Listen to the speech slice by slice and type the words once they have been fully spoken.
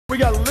We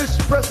got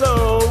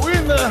Lishpresso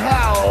in the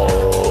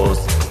house.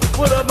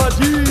 What up, my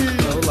G?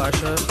 Go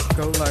Elisha,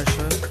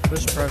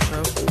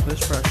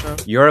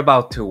 Lishpresso. You're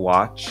about to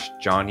watch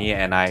Johnny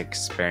and I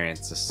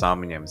experience the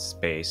Somnium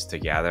Space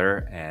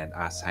together and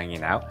us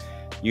hanging out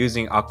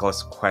using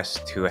Oculus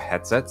Quest 2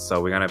 headsets.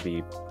 So we're gonna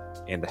be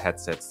in the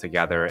headsets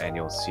together and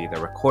you'll see the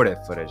recorded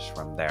footage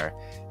from there.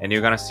 And you're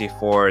gonna see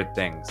 4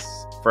 things.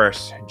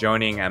 First,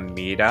 joining a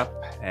meetup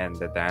and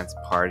the dance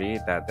party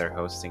that they're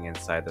hosting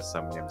inside the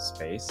Somnium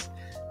Space.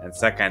 And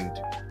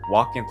second,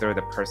 walking through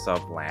the Parcels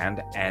of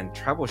Land and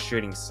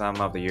troubleshooting some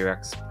of the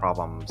UX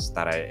problems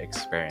that I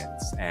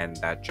experienced and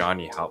that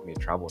Johnny helped me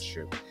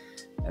troubleshoot.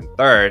 And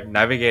third,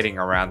 navigating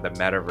around the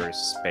Metaverse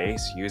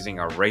space using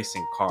a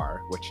racing car,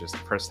 which is the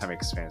first time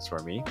experience for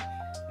me.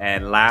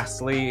 And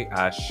lastly,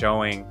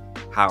 showing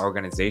how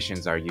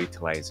organizations are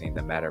utilizing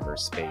the Metaverse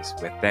space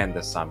within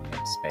the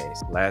Somnium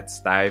Space. Let's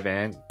dive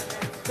in.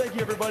 Thank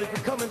you, everybody, for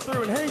coming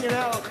through and hanging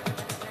out.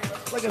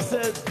 Like I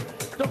said,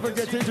 don't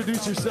forget to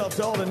introduce yourself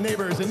to all the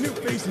neighbors and new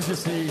faces you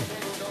see.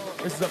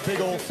 This is a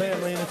big old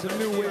family, and it's a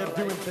new way of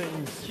doing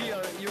things.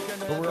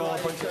 But we're all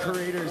a bunch of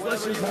creators.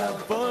 Let's just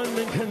have fun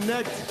and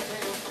connect.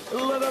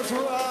 Let us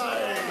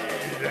ride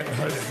and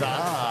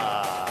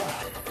huzzah!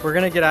 We're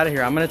gonna get out of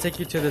here. I'm gonna take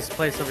you to this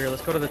place over here.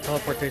 Let's go to the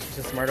teleportation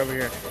system right over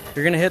here.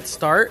 You're gonna hit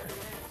start,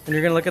 and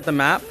you're gonna look at the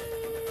map.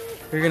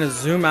 You're gonna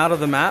zoom out of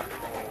the map,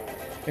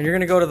 and you're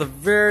gonna go to the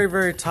very,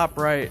 very top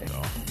right.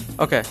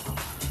 Okay,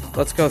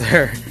 let's go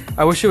there.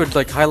 I wish you would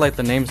like highlight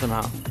the name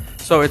somehow.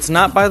 So it's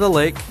not by the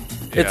lake.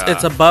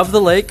 It's above the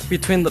lake,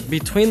 between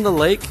the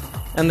lake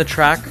and the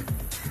track.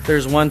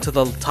 There's one to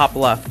the top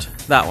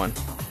left. That one.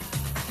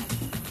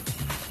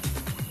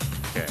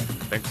 Okay, I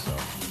think so.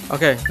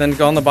 Okay, then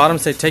go on the bottom,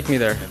 say take me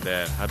there. And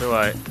then how do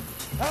I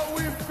How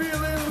we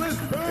feeling,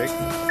 Lisbon?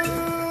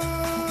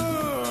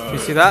 You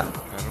see that?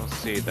 I don't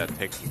see that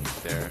take me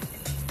there.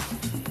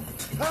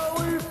 How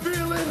we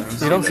feeling?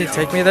 You don't see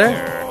take me there?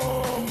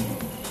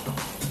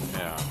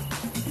 Yeah.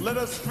 Let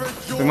us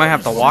rejoice. We might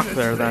have to walk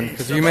there then,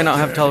 because you may not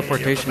have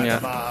teleportation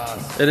yet.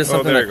 It is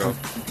something there that.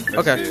 you go.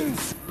 Okay.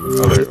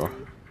 Oh, there you go.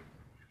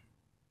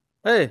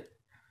 Hey.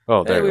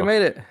 Oh, there Hey, you we go.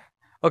 made it.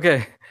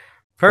 Okay.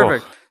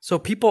 Perfect. Oh. So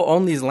people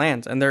own these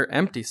lands and they're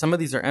empty. Some of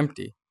these are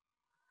empty.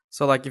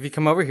 So like if you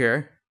come over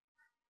here,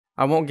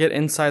 I won't get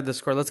inside the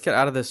square. Let's get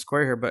out of this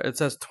square here, but it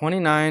says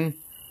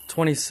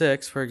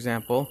 2926, for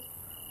example.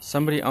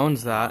 Somebody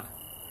owns that.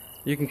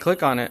 You can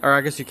click on it, or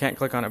I guess you can't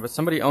click on it, but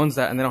somebody owns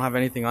that and they don't have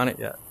anything on it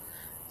yet.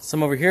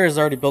 Some over here has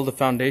already built a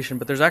foundation,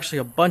 but there's actually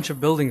a bunch of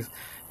buildings.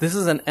 This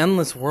is an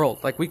endless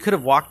world. Like we could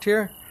have walked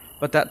here,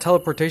 but that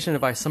teleportation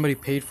device, somebody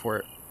paid for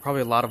it.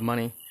 Probably a lot of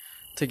money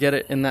to get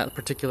it in that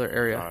particular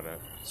area. Got it.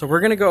 So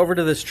we're going to go over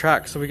to this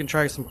track so we can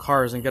try some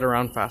cars and get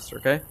around faster,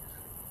 okay?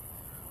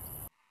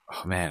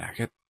 Oh man, I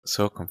get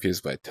so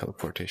confused by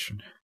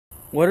teleportation.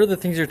 What are the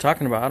things you're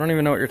talking about? I don't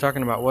even know what you're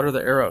talking about. What are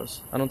the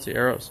arrows? I don't see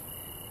arrows.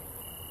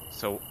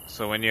 So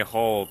when you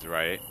hold,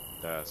 right,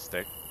 the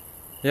stick,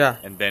 Yeah.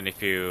 and then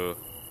if you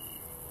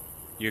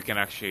can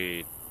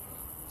actually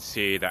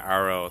see the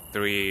arrow,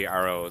 3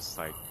 arrows,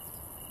 like.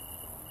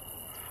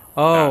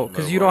 Oh, Not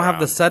because move you don't have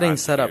the around,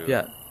 settings not set up do-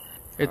 yet.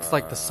 It's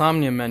like the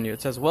Somnium menu.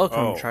 It says, welcome,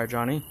 Oh. Try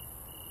Johnny.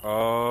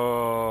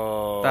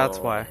 Oh. That's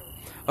why.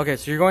 Okay,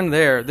 so you're going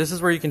there. This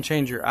is where you can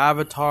change your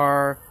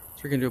avatar.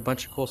 So you can do a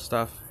bunch of cool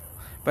stuff.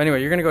 But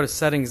anyway, you're going to go to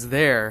settings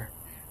there,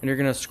 and you're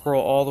going to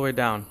scroll all the way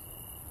down.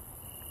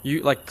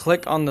 You like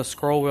click on the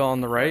scroll wheel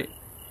on the right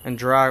and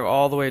drag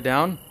all the way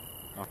down.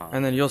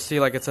 And then you'll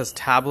see like it says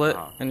tablet,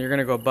 and you're going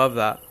to go above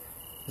that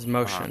is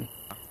motion.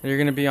 And you're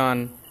going to be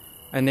on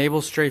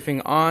enable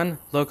strafing on,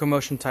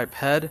 locomotion type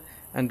head,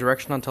 and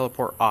direction on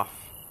teleport off.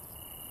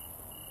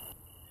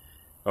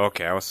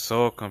 Okay, I was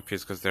so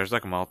confused because there's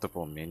like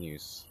multiple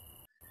menus.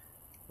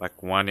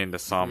 Like one in the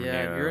Somnium.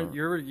 Yeah,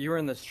 you're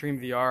in the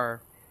Stream VR.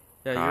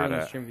 Yeah, you're in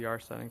the Stream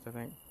VR settings, I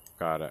think.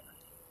 Got it.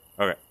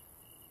 Okay.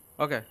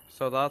 Okay,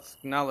 so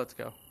now let's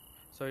go.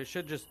 So it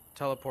should just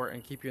teleport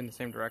and keep you in the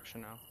same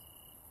direction now.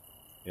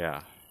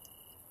 Yeah.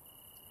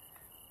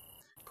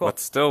 Cool.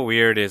 What's still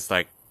weird is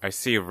like I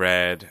see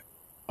red.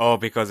 Oh,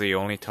 because they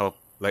only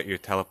let you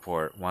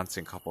teleport once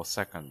in a couple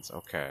seconds.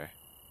 Okay.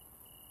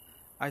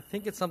 I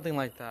think it's something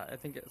like that.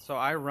 So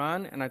I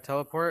run and I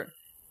teleport.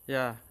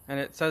 Yeah,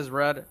 and it says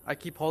red. I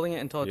keep holding it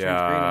until it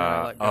turns green and then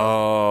I let go.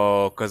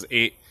 Oh, because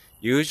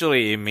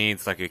usually it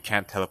means like you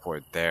can't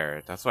teleport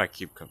there. That's why I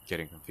keep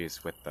getting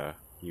confused with the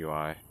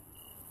UI.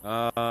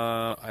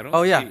 I don't.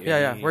 Oh yeah, see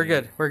yeah. any We're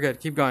good.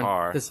 Keep going.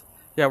 car.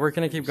 Yeah, we're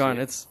gonna keep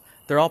going. See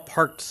They're all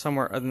parked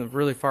somewhere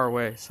really far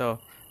away. So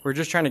we're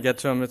just trying to get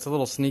to them. It's a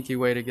little sneaky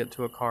way to get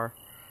to a car,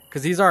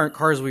 because these aren't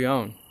cars we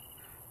own.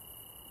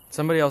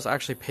 Somebody else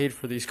actually paid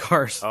for these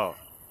cars. Oh.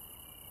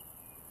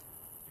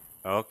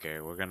 Okay,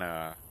 we're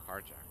gonna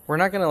carjack. We're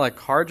not gonna like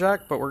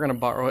carjack, but we're gonna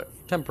borrow it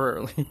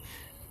temporarily.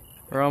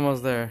 We're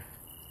almost there.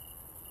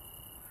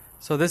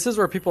 So this is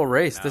where people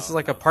race. This is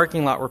like a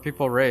parking lot where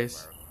people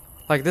race.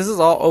 Like this is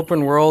all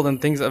open world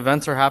and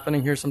events are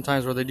happening here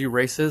sometimes where they do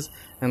races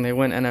and they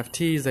win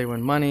NFTs, they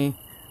win money.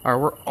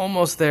 Alright, we're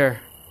almost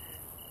there.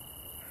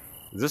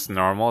 Is this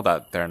normal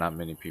that there are not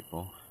many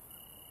people?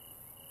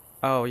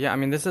 Oh yeah, I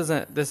mean this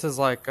is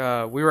like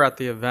we were at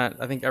the event.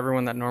 I think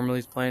everyone that normally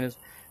is playing is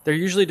they're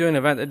usually doing an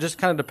event. It just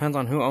kind of depends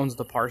on who owns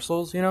the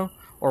parcels, you know,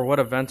 or what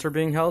events are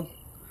being held.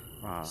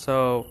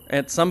 So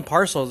at some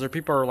parcels, there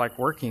people are like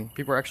working.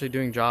 People are actually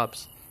doing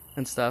jobs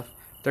and stuff.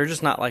 They're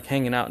just not like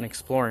hanging out and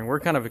exploring. We're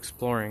kind of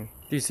exploring.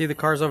 Do you see the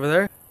cars over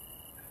there?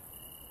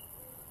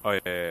 Oh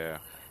yeah.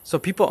 So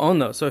people own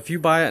those. So if you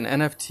buy an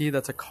NFT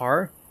that's a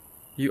car,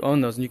 you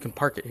own those and you can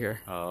park it here.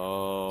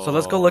 Oh. So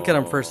let's go look at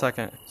them for a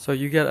second. So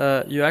you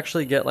get you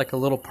actually get like a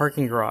little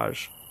parking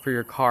garage for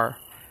your car.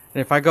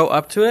 And if I go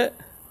up to it,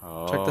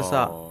 check this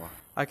out.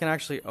 I can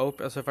actually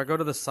open. So if I go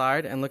to the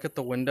side and look at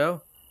the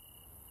window,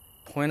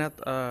 point at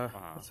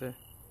let's see.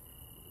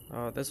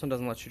 Oh, this one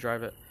doesn't let you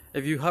drive it.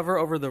 If you hover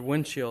over the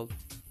windshield.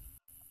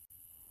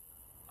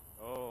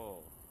 Oh,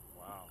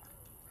 wow.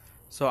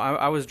 So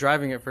I was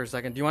driving it for a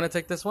second. Do you want to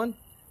take this one?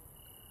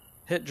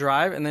 Hit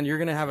drive, and then you're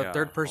gonna have a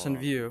third-person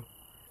view.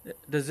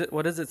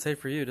 What does it say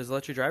for you? Does it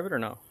let you drive it or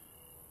no?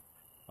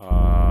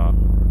 I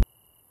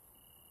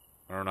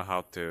don't know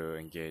how to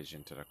engage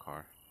into the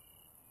car.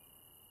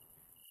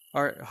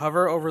 All right,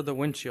 hover over the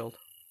windshield.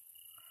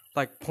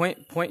 Like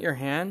point your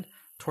hand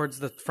towards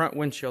the front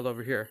windshield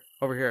over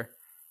here.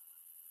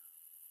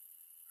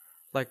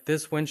 Like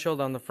this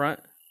windshield on the front.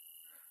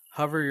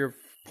 Hover your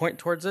point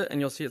towards it, and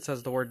you'll see it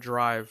says the word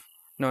drive.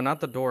 No, not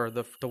the door.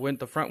 The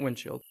front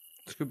windshield.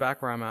 Scoot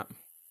back where I'm at.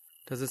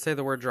 Does it say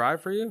the word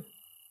drive for you?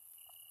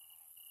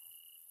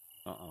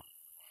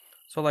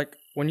 So like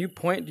when you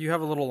point, do you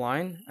have a little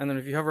line? And then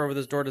if you hover over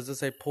this door, does it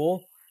say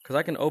pull? Because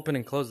I can open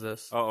and close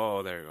this.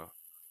 Oh, there you go.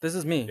 This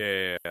is me.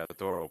 Yeah. The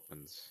door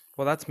opens.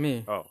 Well, that's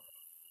me. Oh.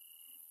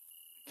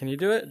 Can you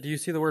do it? Do you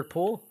see the word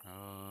pull?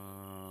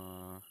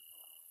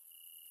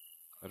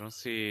 I don't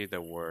see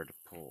the word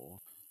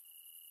pull.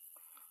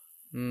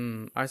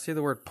 I see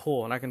the word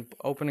pull, and I can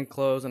open and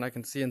close, and I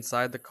can see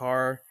inside the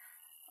car.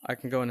 I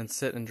can go in and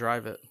sit and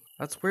drive it.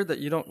 That's weird that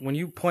you don't, when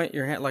you point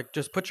your hand, like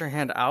just put your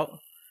hand out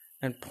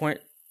and point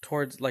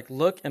towards, like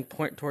look and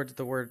point towards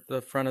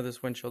the front of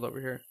this windshield over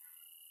here.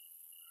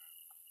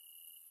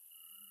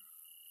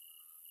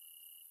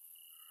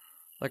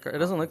 Like it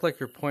doesn't look like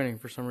you're pointing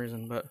for some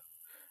reason, but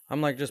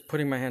I'm like just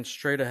putting my hand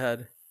straight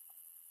ahead.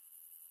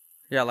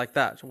 Yeah, like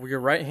that. Your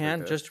right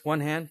hand, just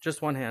one hand.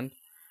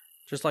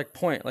 Just like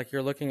point, like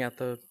you're looking at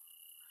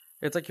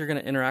it's like you're going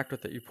to interact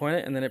with it. You point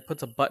it, and then it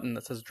puts a button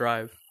that says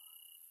drive.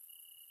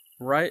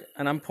 Right,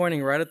 and I'm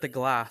pointing right at the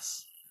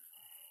glass.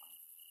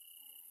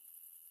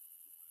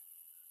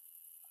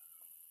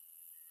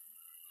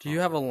 Do you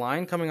have a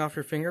line coming off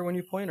your finger when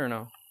you point or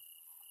no?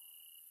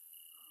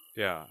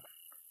 Yeah.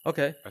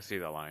 Okay. I see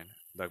the line.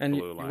 The and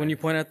blue line. When you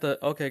point at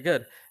okay,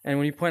 good. And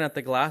when you point at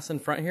the glass in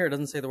front here, it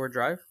doesn't say the word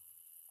drive?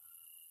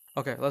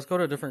 Okay, let's go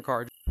to a different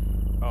car.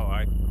 Oh,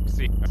 I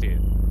see it.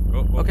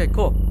 Oh. Okay,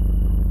 cool.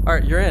 All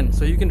right, you're in.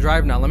 So you can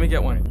drive now. Let me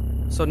get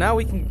one. So now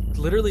we can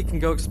literally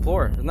go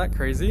explore. Isn't that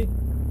crazy?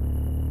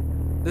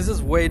 This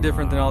is way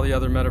different than all the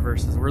other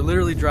metaverses. We're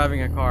literally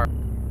driving a car.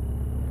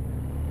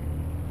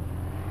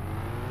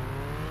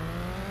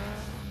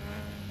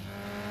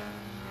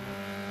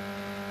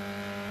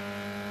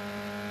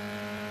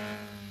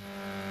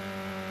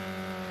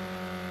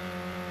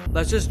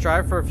 Let's just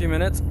drive for a few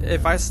minutes.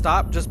 If I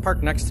stop, just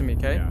park next to me,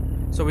 okay? Yeah.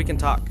 So we can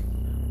talk.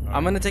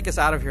 I'm going to take us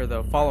out of here,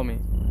 though. Follow me.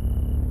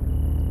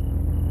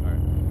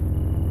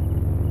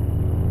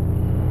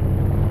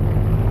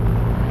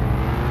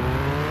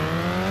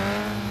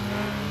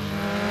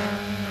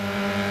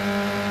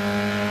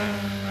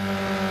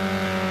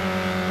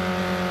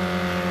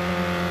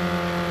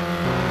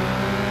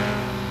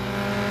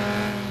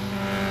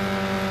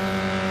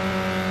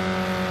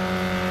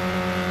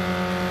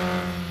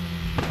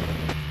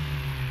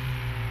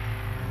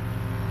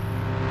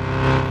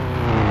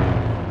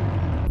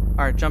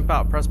 Alright, jump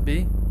out. Press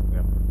B.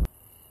 Yep.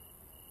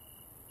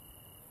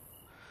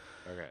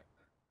 Okay.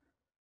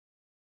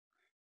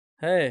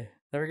 Hey,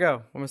 there we go.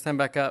 I'm going to stand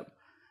back up.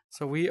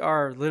 So we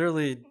are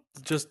literally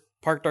just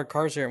parked our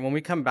cars here. And when we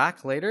come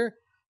back later,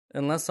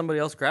 unless somebody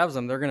else grabs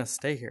them, they're going to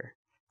stay here.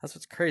 That's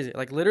what's crazy.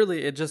 Like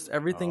literally, it just,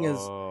 everything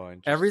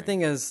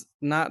is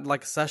not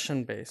like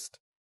session based.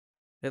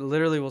 It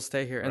literally will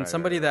stay here. And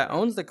somebody that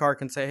owns the car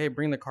can say, hey,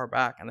 bring the car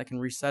back, and they can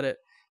reset it.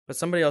 But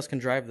somebody else can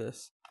drive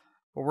this.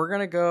 But we're going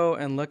to go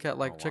and look at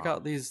check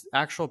out these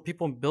actual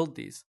people build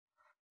these.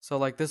 So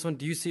like this one,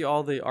 do you see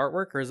all the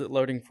artwork or is it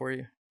loading for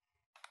you?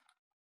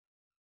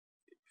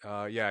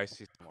 Yeah, I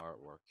see some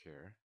artwork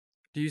here.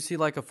 Do you see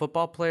like a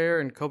football player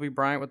and Kobe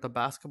Bryant with the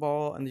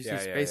basketball, and you see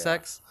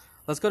SpaceX? Yeah.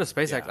 Let's go to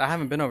SpaceX. I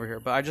haven't been over here,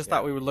 but I just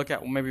thought we would look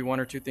at maybe one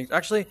or two things.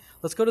 Actually,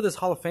 let's go to this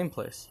Hall of Fame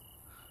place.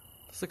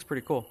 This looks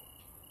pretty cool.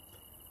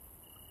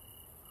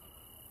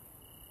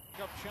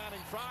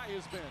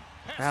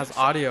 It has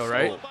audio,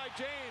 right?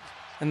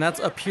 And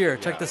that's up here.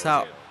 Check this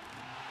out.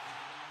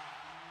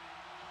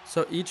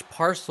 So each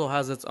parcel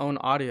has its own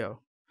audio.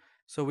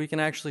 So we can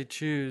actually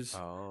choose,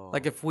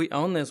 like if we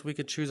own this, we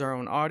could choose our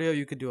own audio.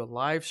 You could do a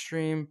live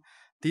stream.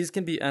 These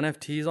can be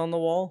NFTs on the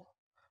wall,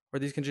 or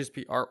these can just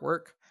be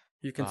artwork.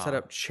 You can set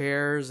up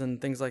chairs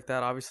and things like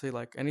that. Obviously,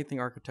 like anything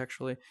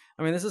architecturally.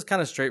 I mean, this is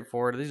kind of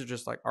straightforward. These are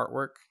just like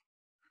artwork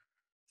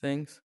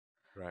things.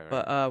 Right.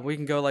 But we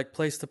can go like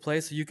place to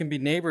place. So you can be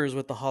neighbors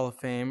with the Hall of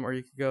Fame, or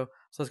you could go.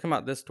 So let's come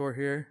out this door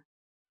here.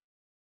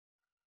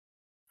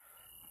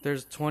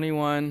 There's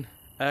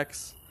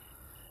 21X,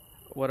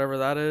 whatever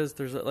that is.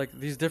 There's like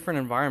these different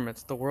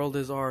environments. The world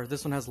is ours.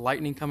 This one has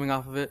lightning coming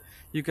off of it.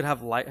 You could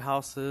have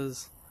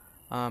lighthouses,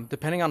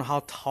 depending on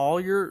how tall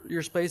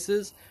your space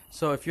is.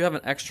 So if you have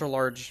an extra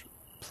large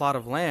plot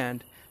of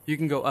land, you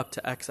can go up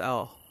to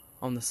XL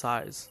on the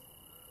size.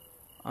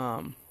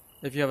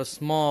 If you have a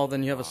small,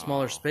 then you have a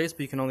smaller space, but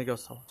you can only go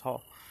so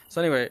tall.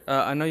 So anyway,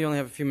 I know you only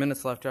have a few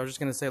minutes left. I was just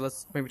going to say,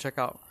 let's maybe check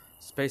out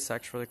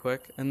SpaceX really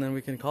quick, and then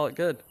we can call it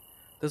good.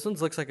 This one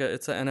looks like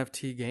it's an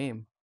NFT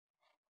game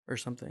or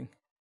something.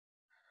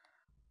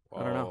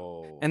 I don't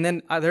know. And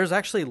then there's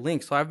actually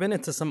links. So I've been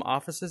into some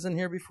offices in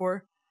here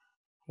before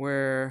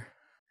where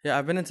they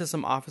have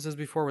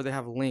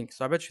links.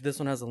 So I bet you this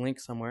one has a link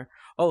somewhere.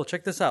 Oh,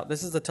 check this out.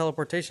 This is the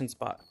teleportation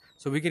spot.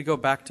 So we could go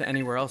back to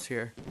anywhere else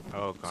here.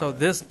 Oh, God. So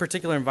this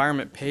particular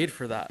environment paid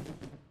for that. Isn't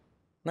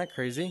that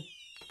crazy?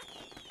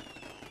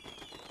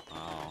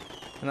 Wow.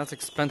 And that's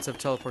expensive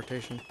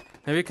teleportation.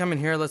 Maybe come in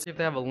here. Let's see if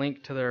they have a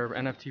link to their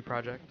NFT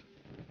project.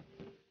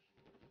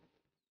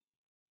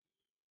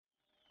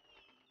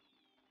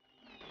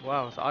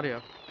 Wow, it's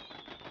audio.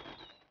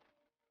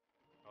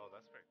 Oh,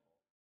 that's very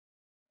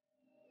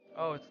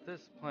cool. Oh, it's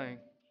this playing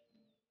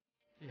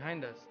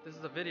behind us. This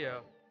is a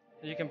video.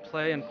 You can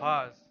play and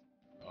pause.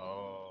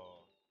 Oh.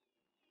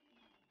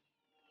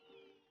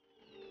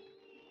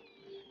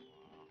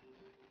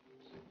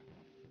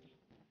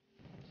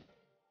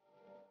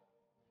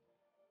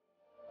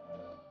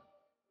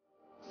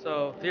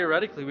 So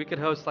theoretically, we could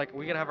host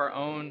we could have our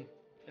own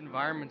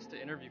environments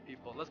to interview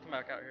people. Let's come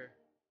back out here.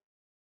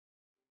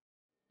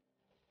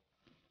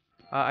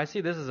 I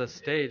see this is a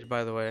stage,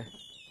 by the way.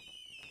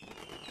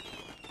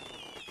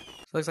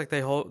 So it looks like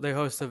they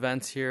host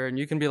events here, and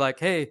you can be like,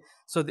 hey.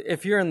 So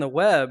if you're in the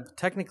web,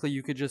 technically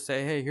you could just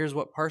say, hey, here's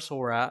what parcel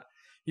we're at.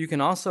 You can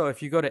also,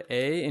 if you go to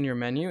A in your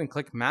menu and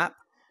click map,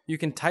 you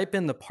can type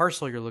in the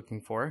parcel you're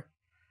looking for,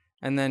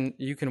 and then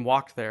you can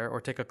walk there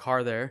or take a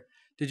car there.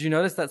 Did you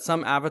notice that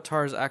some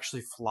avatars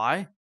actually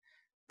fly?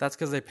 That's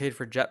because they paid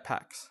for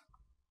jetpacks.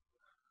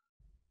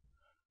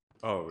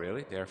 Oh,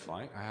 really? They're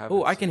flying?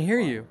 I can hear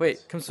you.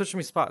 Wait, come switch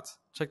me spots.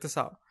 Check this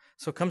out.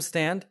 So come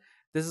stand.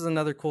 This is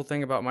another cool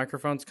thing about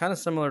microphones, kind of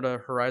similar to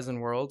Horizon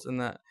Worlds in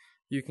that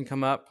you can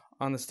come up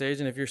on the stage,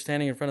 and if you're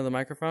standing in front of the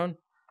microphone,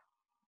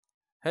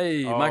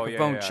 hey,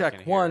 microphone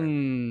check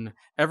one.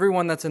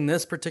 Everyone that's in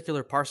this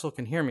particular parcel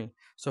can hear me.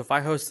 So if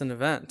I host an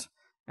event,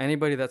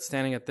 anybody that's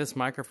standing at this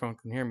microphone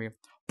can hear me.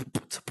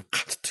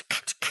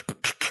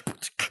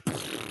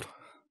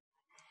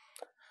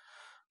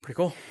 Pretty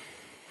cool.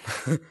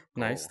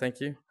 Nice, thank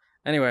you.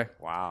 Anyway.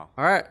 Wow.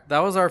 All right, that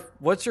was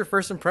what's your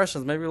first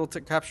impressions? Maybe we'll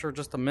capture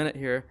just a minute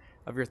here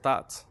of your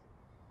thoughts.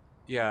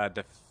 Yeah,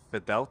 the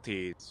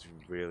fidelity is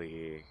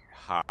really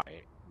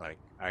high. Like,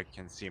 I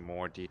can see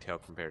more detail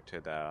compared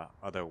to the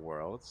other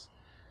worlds.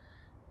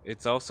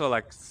 It's also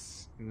like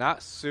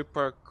not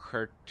super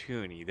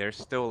cartoony. They're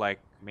still like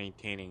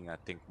maintaining, I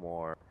think,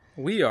 more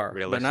we are,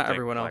 realistic, but not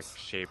everyone else. Like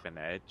shape and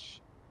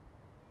edge.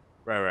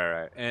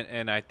 Right.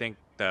 And I think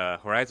the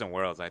Horizon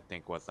Worlds, I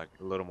think, was like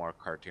a little more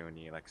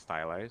cartoony, like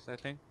stylized, I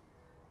think.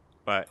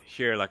 But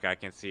here, like, I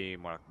can see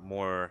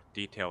more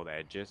detailed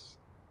edges.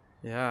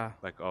 Yeah.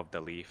 Like of the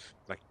leaf,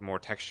 like more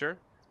texture.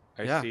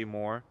 I see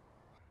more.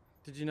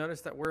 Did you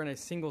notice that we're in a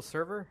single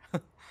server?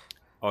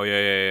 Oh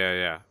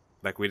yeah.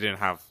 Like we didn't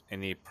have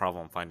any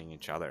problem finding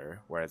each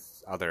other,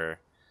 whereas other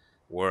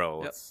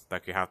worlds,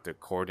 like you have to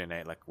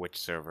coordinate like which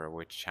server,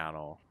 which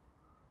channel.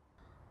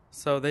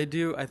 So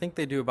I think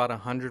they do about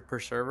 100 per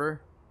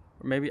server.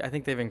 Or maybe I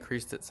think they've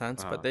increased it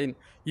since, but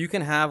you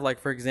can have, like,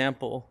 for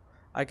example,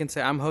 I can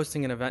say I'm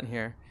hosting an event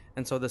here,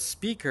 and so the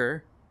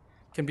speaker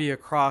can be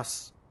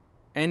across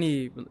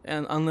an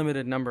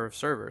unlimited number of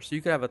servers. So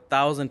you could have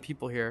 1,000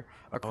 people here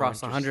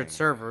across 100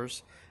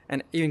 servers,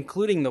 and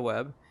including the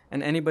web.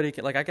 And anybody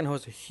can, like, I can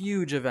host a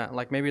huge event.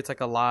 Like maybe it's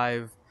like a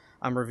live.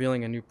 I'm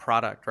revealing a new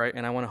product, right?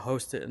 And I want to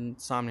host it in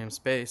Somnium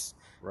Space.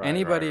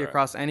 Anybody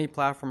across any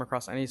platform,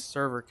 across any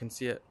server can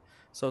see it.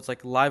 So it's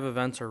like live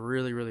events are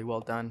really, really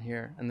well done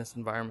here in this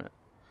environment.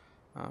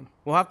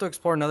 We'll have to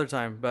explore another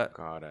time, but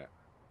got it.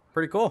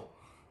 Pretty cool.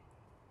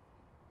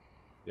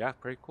 Yeah,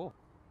 pretty cool.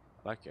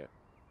 I like it.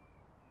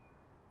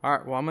 All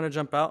right, well, I'm going to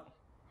jump out.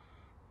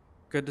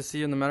 Good to see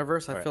you in the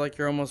metaverse. I feel like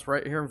you're almost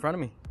right here in front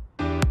of me.